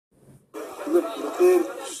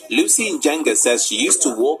Lucy Njenga says she used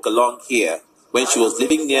to walk along here when she was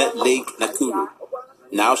living near Lake Nakuru.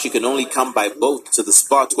 Now she can only come by boat to the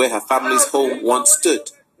spot where her family's home once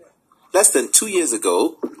stood. Less than 2 years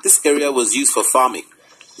ago, this area was used for farming.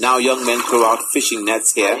 Now young men throw out fishing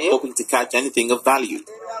nets here, hoping to catch anything of value.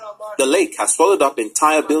 The lake has swallowed up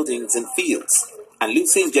entire buildings and fields, and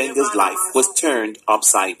Lucy Njenga's life was turned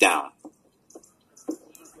upside down.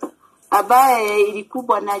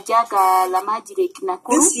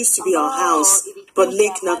 This used to be our house, but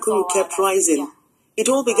Lake Nakuru kept rising. It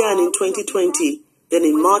all began in 2020. Then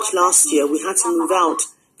in March last year, we had to move out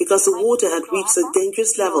because the water had reached a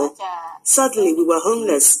dangerous level. Suddenly, we were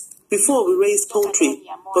homeless. Before, we raised poultry,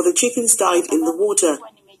 but the chickens died in the water.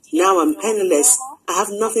 Now I'm penniless. I have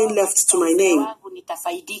nothing left to my name.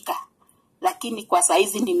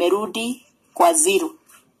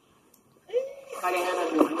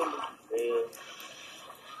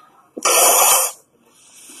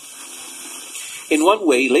 In one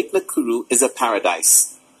way, Lake Nakuru is a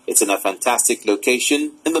paradise. It's in a fantastic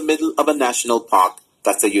location in the middle of a national park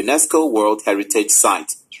that's a UNESCO World Heritage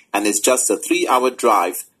Site, and is just a 3-hour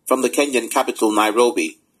drive from the Kenyan capital,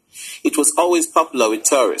 Nairobi. It was always popular with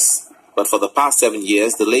tourists, but for the past 7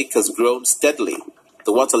 years, the lake has grown steadily.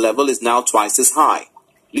 The water level is now twice as high.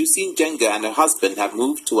 Lucy Njenga and her husband have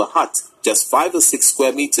moved to a hut just 5 or 6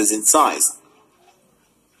 square meters in size.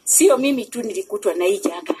 I'm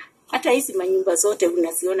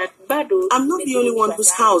not the only one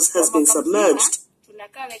whose house has been submerged.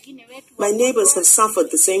 My neighbors have suffered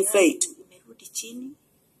the same fate.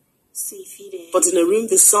 But in a room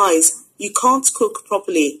this size, you can't cook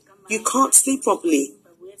properly. You can't sleep properly.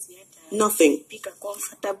 Nothing.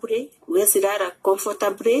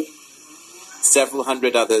 Several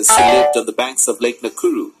hundred others who lived on the banks of Lake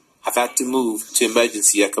Nakuru have had to move to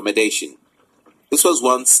emergency accommodation. This was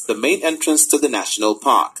once the main entrance to the national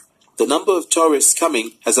park. The number of tourists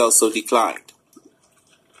coming has also declined.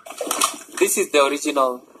 This is the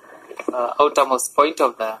original outermost point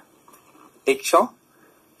of the lake shore,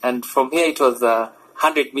 and from here it was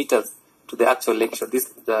 100 meters to the actual lake shore. This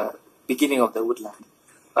is the beginning of the woodland,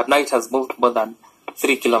 but now it has moved more than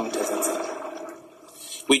 3 kilometers inside.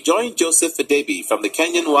 We joined Joseph Adebi from the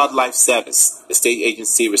Kenyan Wildlife Service, the state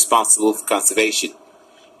agency responsible for conservation.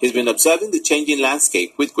 He's been observing the changing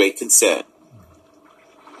landscape with great concern.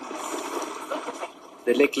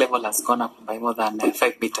 The lake level has gone up by more than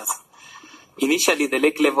 5 meters. Initially, the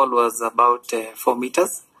lake level was about 4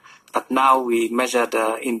 meters, but now we measured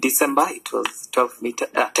in December, it was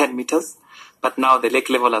 10 meters, but now the lake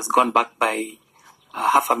level has gone back by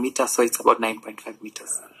half a meter, so it's about 9.5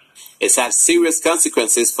 meters. It's had serious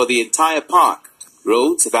consequences for the entire park.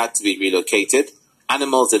 Roads have had to be relocated.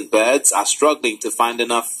 Animals and birds are struggling to find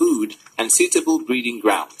enough food and suitable breeding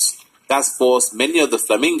grounds. That's forced many of the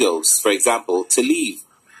flamingos, for example, to leave.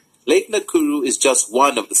 Lake Nakuru is just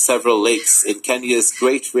one of the several lakes in Kenya's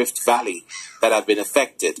Great Rift Valley that have been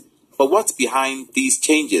affected. But what's behind these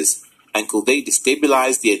changes, and could they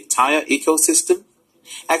destabilize the entire ecosystem?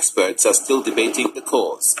 Experts are still debating the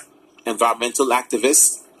cause. Environmental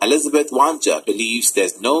activist Elizabeth Wanja believes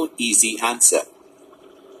there's no easy answer.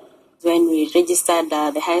 When we registered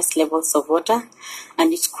the highest levels of water,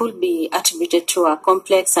 and it could be attributed to a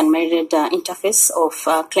complex and myriad interface of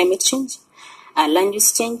climate change, land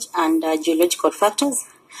use change, and geological factors,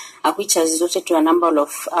 which has resulted to a number of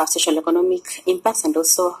social economic impacts and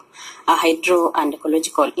also hydro and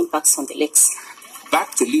ecological impacts on the lakes.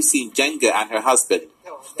 Back to Lucy Njenga and her husband.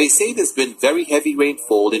 They say there's been very heavy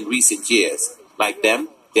rainfall in recent years. Like them,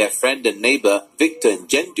 their friend and neighbor Victor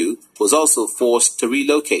Njendu was also forced to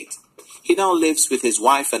relocate. He now lives with his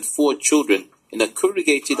wife and 4 children in a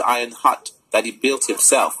corrugated iron hut that he built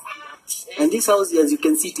himself. And this house, as you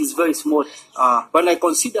can see, it is very small. When I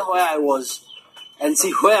consider where I was and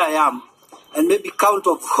see where I am, and maybe count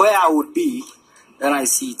of where I would be, then I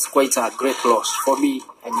see it's quite a great loss for me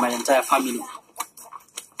and my entire family.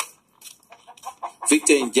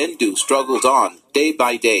 Victor Njendu struggled on day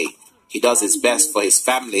by day. He does his best for his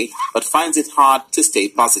family, but finds it hard to stay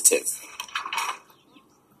positive.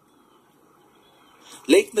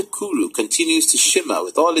 Lake Nakuru continues to shimmer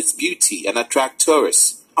with all its beauty and attract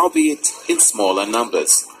tourists, albeit in smaller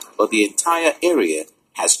numbers, but the entire area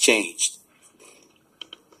has changed.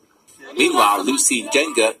 Meanwhile, Lucy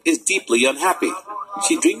Njenga is deeply unhappy.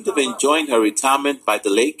 She dreamed of enjoying her retirement by the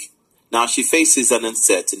lake. Now she faces an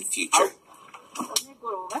uncertain future.